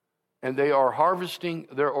 And they are harvesting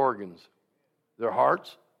their organs, their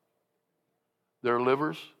hearts, their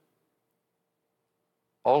livers,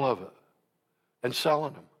 all of it, and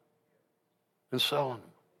selling them.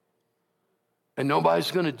 And nobody's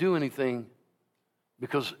going to do anything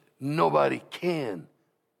because nobody can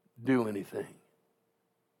do anything.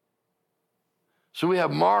 So we have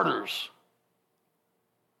martyrs.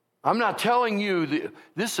 I'm not telling you that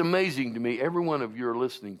this is amazing to me. Every one of you are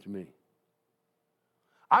listening to me.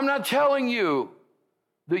 I'm not telling you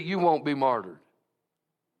that you won't be martyred.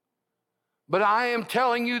 But I am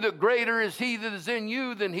telling you that greater is he that is in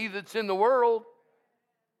you than he that's in the world.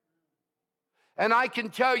 And I can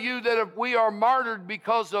tell you that if we are martyred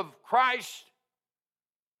because of Christ,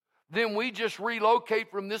 then we just relocate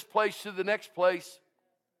from this place to the next place.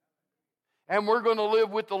 And we're going to live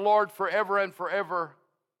with the Lord forever and forever.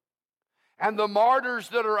 And the martyrs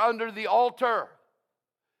that are under the altar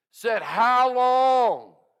said, how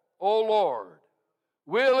long, O Lord,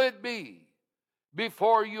 will it be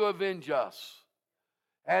before you avenge us?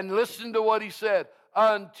 And listen to what he said,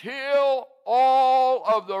 until all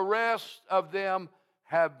of the rest of them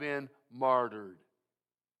have been martyred.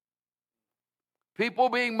 People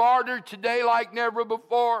being martyred today like never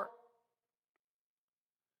before.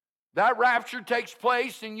 That rapture takes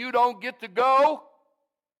place and you don't get to go.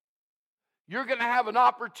 You're going to have an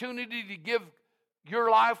opportunity to give your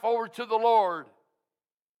life over to the Lord.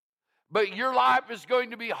 But your life is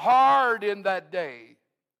going to be hard in that day.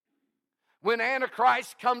 When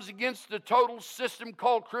Antichrist comes against the total system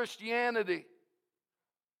called Christianity.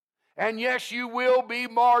 And yes, you will be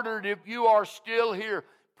martyred if you are still here.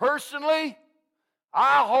 Personally,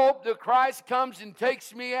 I hope that Christ comes and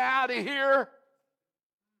takes me out of here.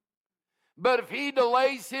 But if he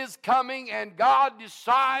delays his coming and God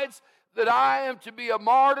decides that I am to be a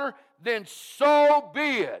martyr, then so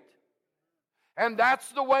be it. And that's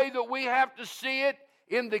the way that we have to see it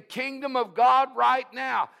in the kingdom of God right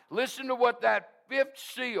now. Listen to what that 5th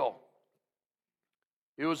seal,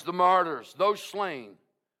 it was the martyrs, those slain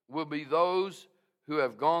will be those who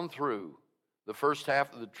have gone through the first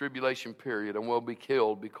half of the tribulation period and will be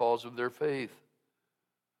killed because of their faith.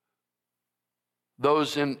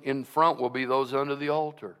 Those in front will be those under the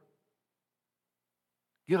altar.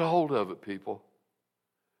 Get a hold of it, people.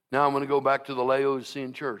 Now I'm going to go back to the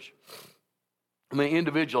Laodicean church. I'm going to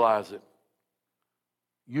individualize it.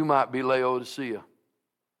 You might be Laodicea.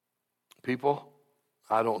 People,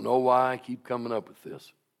 I don't know why I keep coming up with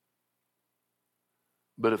this.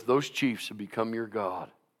 But if those chiefs have become your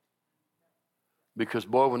God, because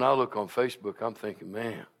boy, when I look on Facebook, I'm thinking,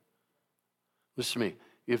 man, listen to me.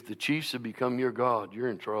 If the chiefs have become your God, you're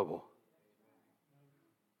in trouble.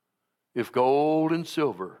 If gold and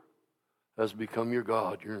silver has become your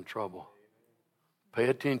God, you're in trouble. Pay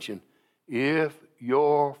attention. If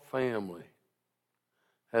your family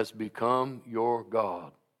has become your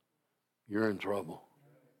God, you're in trouble.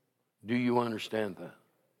 Do you understand that?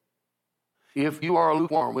 If you are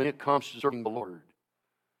lukewarm when it comes to serving the Lord,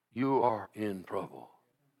 you are in trouble.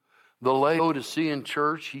 The Laodicean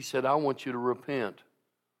church, he said, I want you to repent.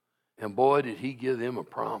 And boy, did he give them a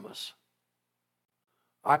promise.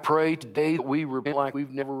 I pray today that we repent like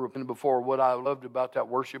we've never repented before. What I loved about that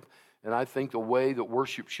worship, and I think the way that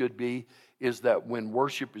worship should be, is that when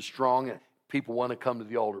worship is strong, people want to come to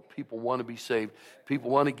the altar. People want to be saved. People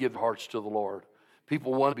want to give hearts to the Lord.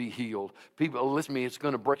 People want to be healed. People, listen to me, it's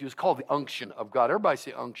going to break you. It's called the unction of God. Everybody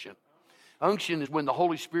say unction. Unction is when the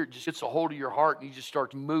Holy Spirit just gets a hold of your heart and He just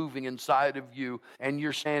starts moving inside of you, and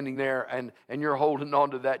you're standing there and you're holding on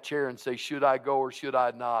to that chair and say, should I go or should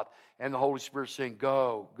I not? And the Holy Spirit's saying,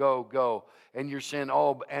 go, go, go. And you're saying,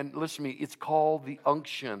 oh, and listen to me, it's called the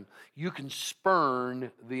unction. You can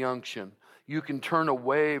spurn the unction. You can turn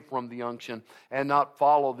away from the unction and not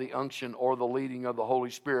follow the unction or the leading of the Holy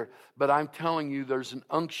Spirit. But I'm telling you, there's an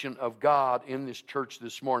unction of God in this church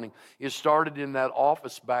this morning. It started in that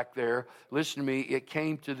office back there. Listen to me, it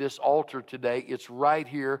came to this altar today. It's right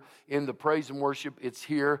here in the praise and worship. It's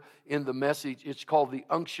here in the message. It's called the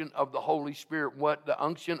unction of the Holy Spirit. What the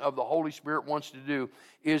unction of the Holy Spirit wants to do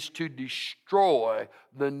is to destroy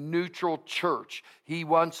the neutral church. He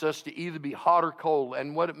wants us to either be hot or cold.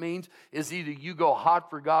 And what it means is either you go hot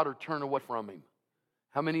for God or turn away from Him.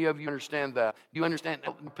 How many of you understand that? Do you understand?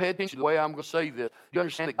 Pay attention to the way I'm going to say this. Do you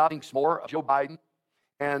understand that God thinks more of Joe Biden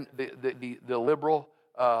and the liberal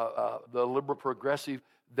progressive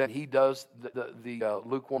than He does the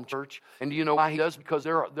lukewarm church? And do you know why He does? Because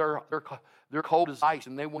they're cold as ice,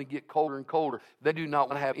 and they want to get colder and colder. They do not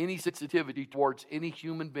want to have any sensitivity towards any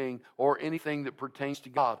human being or anything that pertains to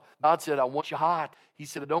God. God said, I want you hot. He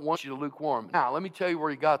said, I don't want you to lukewarm. Now, let me tell you where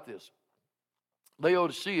He got this.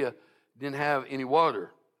 Laodicea didn't have any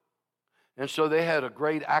water. And so they had a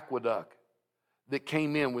great aqueduct that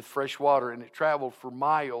came in with fresh water, and it traveled for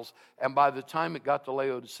miles. And by the time it got to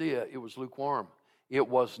Laodicea, it was lukewarm. It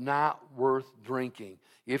was not worth drinking.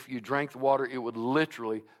 If you drank the water, it would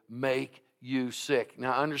literally make you sick.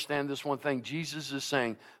 Now understand this one thing. Jesus is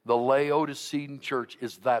saying the Laodicean church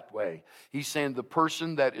is that way. He's saying the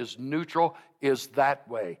person that is neutral is that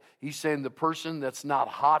way. He's saying the person that's not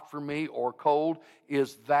hot for me or cold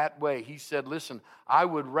is that way. He said, listen, I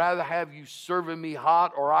would rather have you serving me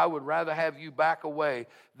hot, or I would rather have you back away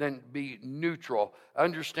than be neutral.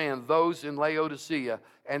 Understand those in Laodicea.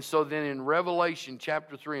 And so then in Revelation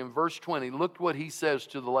chapter 3 and verse 20, look what He says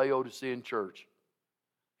to the Laodicean church.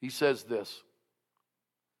 He says this,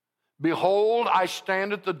 behold, I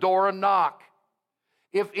stand at the door and knock.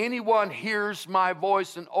 If anyone hears my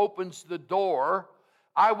voice and opens the door,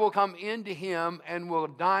 I will come into him and will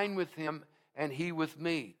dine with him and he with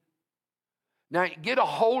me. Now, get a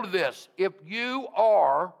hold of this. If you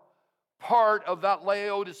are part of that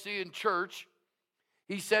Laodicean church,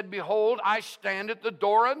 He said, behold, I stand at the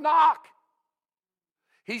door and knock.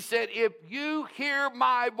 He said, if you hear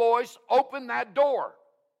my voice, open that door.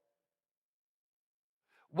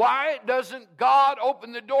 Why doesn't God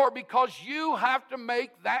open the door? Because you have to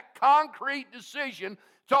make that concrete decision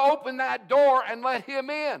to open that door and let Him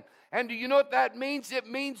in. And do you know what that means? It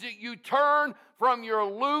means that you turn from your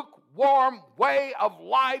lukewarm way of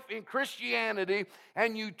life in Christianity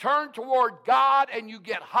and you turn toward God and you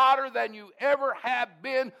get hotter than you ever have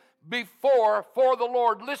been before for the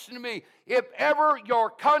Lord. Listen to me. If ever your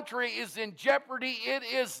country is in jeopardy, it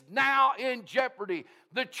is now in jeopardy.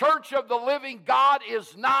 The church of the living God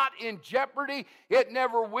is not in jeopardy. It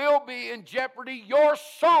never will be in jeopardy. Your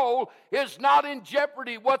soul is not in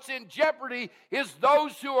jeopardy. What's in jeopardy is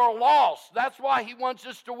those who are lost. That's why He wants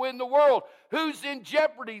us to win the world. Who's in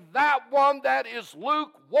jeopardy? That one that is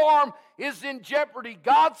lukewarm is in jeopardy.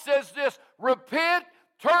 God says this, repent,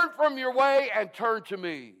 turn from your way, and turn to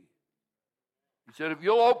me. He said, if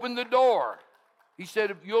you'll open the door. He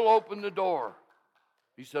said, if you'll open the door.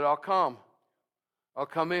 He said, I'll come. I'll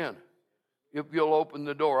come in if you'll open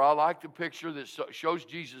the door. I like the picture that shows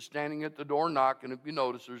Jesus standing at the door knocking. If you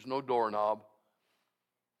notice, there's no doorknob.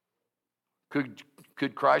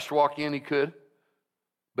 Could Christ walk in? He could.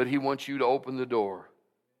 But He wants you to open the door.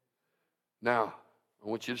 Now, I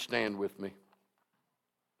want you to stand with me.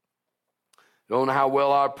 Don't know how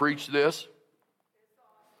well I preach this,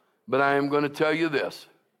 but I am going to tell you this,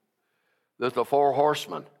 that the 4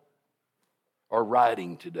 horsemen are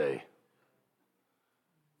riding today.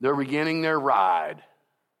 They're beginning their ride.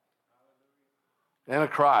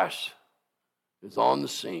 Antichrist is on the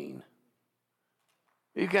scene.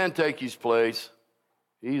 He can't take His place.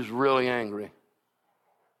 He's really angry.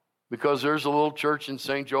 Because there's a little church in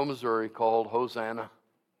St. Joe, Missouri called Hosanna.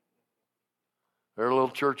 There's a little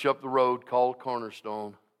church up the road called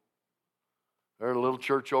Cornerstone. There's a little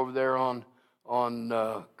church over there on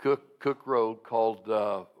Cook Road called,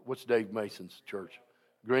 what's Dave Mason's church?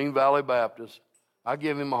 Green Valley Baptist. I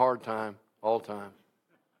give him a hard time all the time.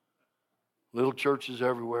 Little churches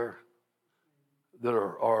everywhere that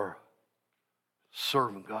are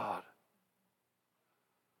serving God.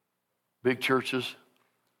 Big churches,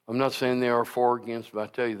 I'm not saying they are for or against, but I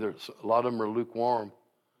tell you, a lot of them are lukewarm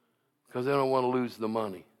because they don't want to lose the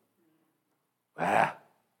money.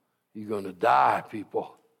 You're going to die,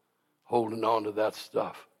 people, holding on to that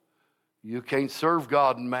stuff. You can't serve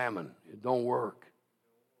God and mammon. It don't work.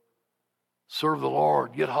 Serve the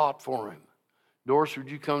Lord. Get hot for Him. Doris, would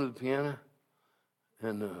you come to the piano?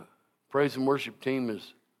 And praise and worship team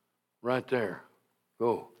is right there.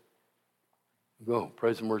 Go.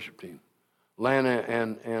 Praise and worship team. Lana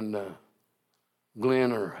and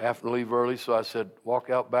Glenn are having to leave early, so I said, walk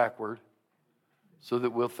out backward so that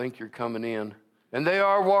we'll think you're coming in. And they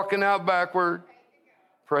are walking out backward.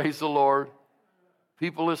 Praise the Lord.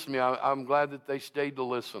 People listen to me. I'm glad that they stayed to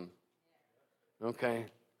listen. Okay?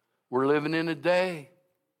 We're living in a day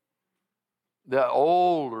that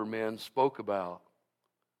older men spoke about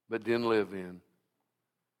but didn't live in.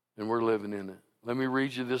 And we're living in it. Let me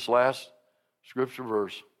read you this last scripture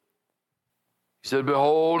verse. He said,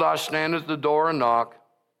 behold, I stand at the door and knock.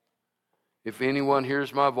 If anyone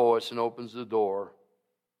hears my voice and opens the door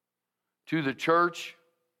to the church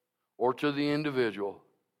or to the individual,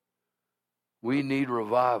 we need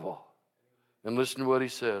revival. And listen to what he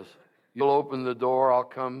says. You'll open the door, I'll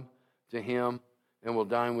come to him, and we'll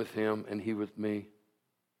dine with him and he with me.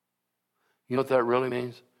 You know what that really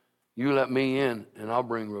means? You let me in and I'll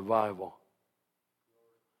bring revival.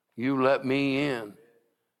 You let me in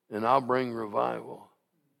and I'll bring revival.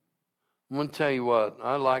 I'm going to tell you what,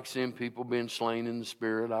 I like seeing people being slain in the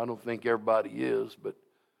Spirit. I don't think everybody is, but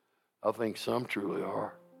I think some truly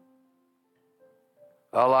are.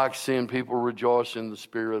 I like seeing people rejoice in the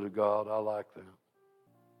Spirit of God. I like that.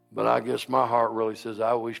 But I guess my heart really says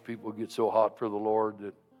I wish people get so hot for the Lord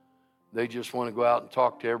that they just want to go out and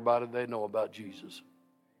talk to everybody they know about Jesus.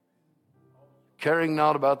 Caring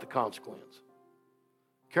not about the consequence.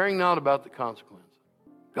 Caring not about the consequence.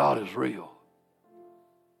 God is real.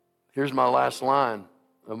 Here's my last line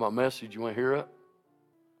of my message. You want to hear it?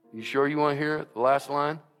 You sure you want to hear it? The last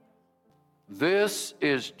line? This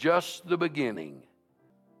is just the beginning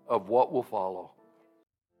of what will follow.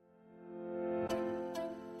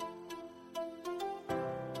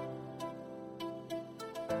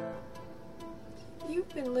 You've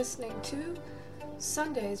been listening to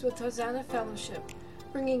Sundays with Hosanna Fellowship,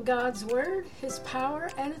 bringing God's Word, His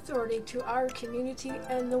power, and authority to our community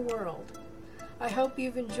and the world. I hope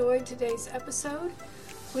you've enjoyed today's episode.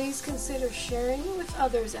 Please consider sharing it with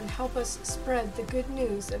others and help us spread the good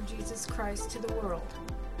news of Jesus Christ to the world.